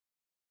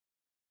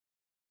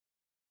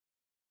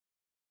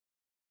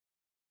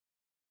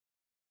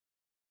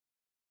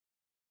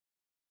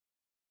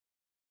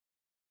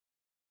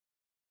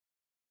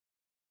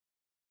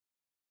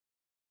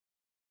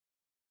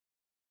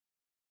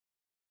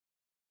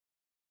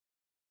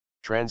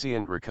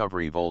Transient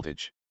recovery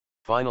voltage.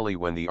 Finally,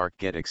 when the arc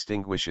gate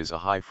extinguishes, a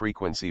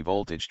high-frequency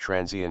voltage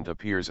transient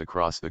appears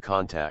across the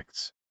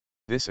contacts.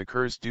 This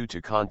occurs due to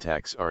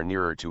contacts are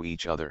nearer to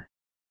each other.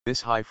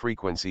 This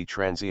high-frequency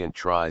transient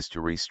tries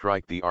to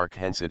restrike the arc,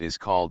 hence it is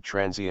called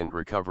transient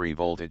recovery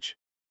voltage.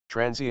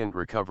 Transient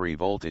recovery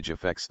voltage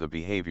affects the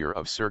behavior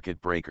of circuit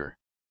breaker.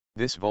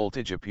 This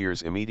voltage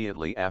appears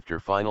immediately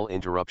after final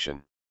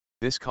interruption.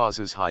 This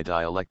causes high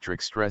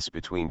dielectric stress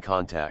between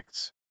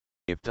contacts.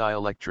 If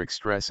dielectric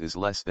stress is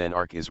less, then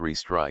arc is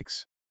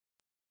restrikes.